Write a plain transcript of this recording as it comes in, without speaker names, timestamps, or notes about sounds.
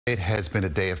It has been a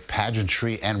day of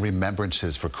pageantry and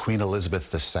remembrances for Queen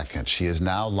Elizabeth II. She is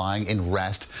now lying in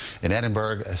rest in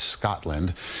Edinburgh,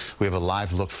 Scotland. We have a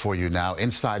live look for you now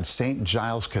inside St.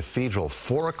 Giles Cathedral.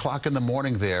 4 o'clock in the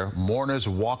morning there, mourners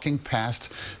walking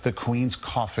past the Queen's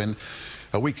coffin.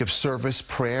 A week of service,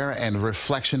 prayer, and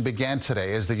reflection began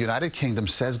today as the United Kingdom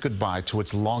says goodbye to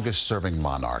its longest-serving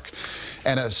monarch.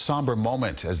 And a somber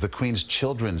moment as the Queen's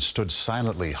children stood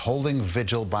silently, holding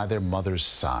vigil by their mother's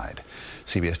side.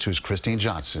 CBS 2's Kristine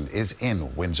Johnson is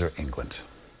in Windsor, England.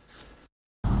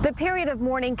 The period of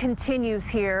mourning continues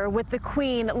here with the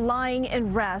Queen lying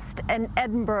in rest in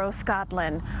Edinburgh,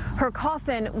 Scotland. Her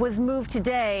coffin was moved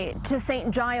today to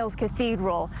St. Giles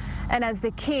Cathedral. And as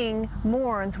the King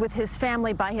mourns with his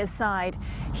family by his side,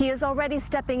 he is already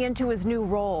stepping into his new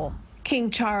role.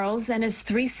 King Charles and his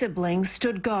 3 siblings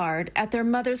stood guard at their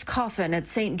mother's coffin at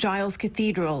St. Giles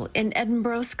Cathedral in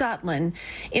Edinburgh, Scotland,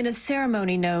 in a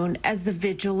ceremony known as the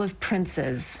Vigil of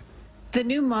Princes. The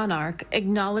new monarch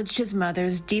acknowledged his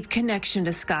mother's deep connection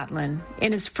to Scotland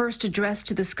in his first address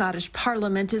to the Scottish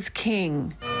Parliament as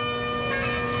king.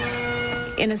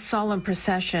 In a solemn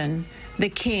procession, the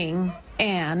King,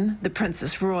 Anne, the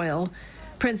Princess Royal,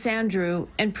 Prince Andrew,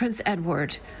 and Prince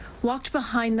Edward walked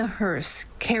behind the hearse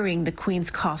carrying the Queen's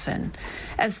coffin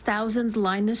as thousands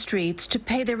lined the streets to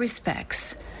pay their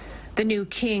respects. The new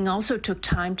king also took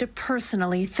time to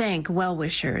personally thank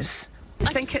well-wishers.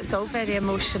 I think it's all very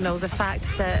emotional, the fact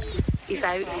that he's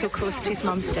out so close to his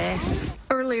mum's death.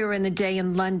 Earlier in the day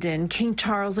in London, King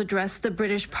Charles addressed the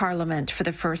British Parliament for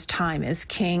the first time as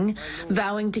king,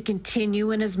 vowing to continue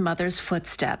in his mother's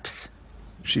footsteps.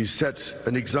 She set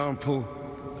an example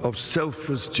of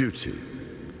selfless duty,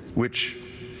 which,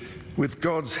 with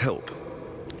God's help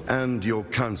and your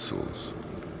counsels,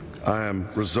 I am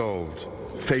resolved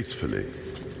faithfully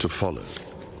to follow.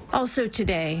 Also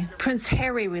today, Prince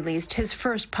Harry released his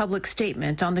first public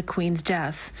statement on the Queen's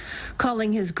death,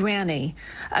 calling his granny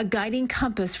a guiding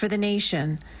compass for the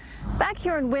nation. Back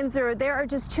here in Windsor, there are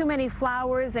just too many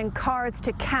flowers and cards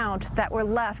to count that were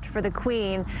left for the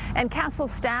Queen, and castle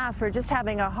staff are just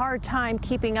having a hard time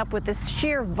keeping up with the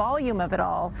sheer volume of it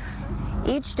all.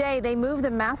 Each day, they move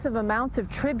the massive amounts of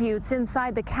tributes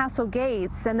inside the castle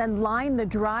gates and then line the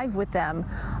drive with them.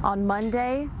 On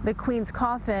Monday, the Queen's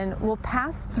coffin will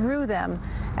pass through them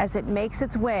as it makes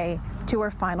its way to her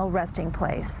final resting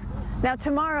place. Now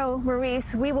tomorrow,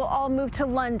 Maurice, we will all move to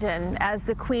London as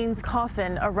the Queen's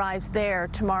coffin arrives there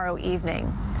tomorrow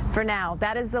evening. For now,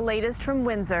 that is the latest from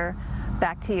Windsor.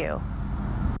 Back to you.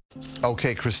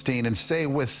 Okay, Kristine, and stay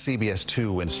with CBS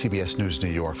 2 and CBS News New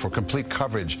York for complete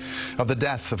coverage of the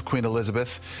death of Queen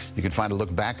Elizabeth. You can find a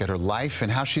look back at her life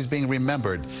and how she's being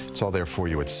remembered. It's all there for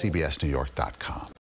you at cbsnewyork.com.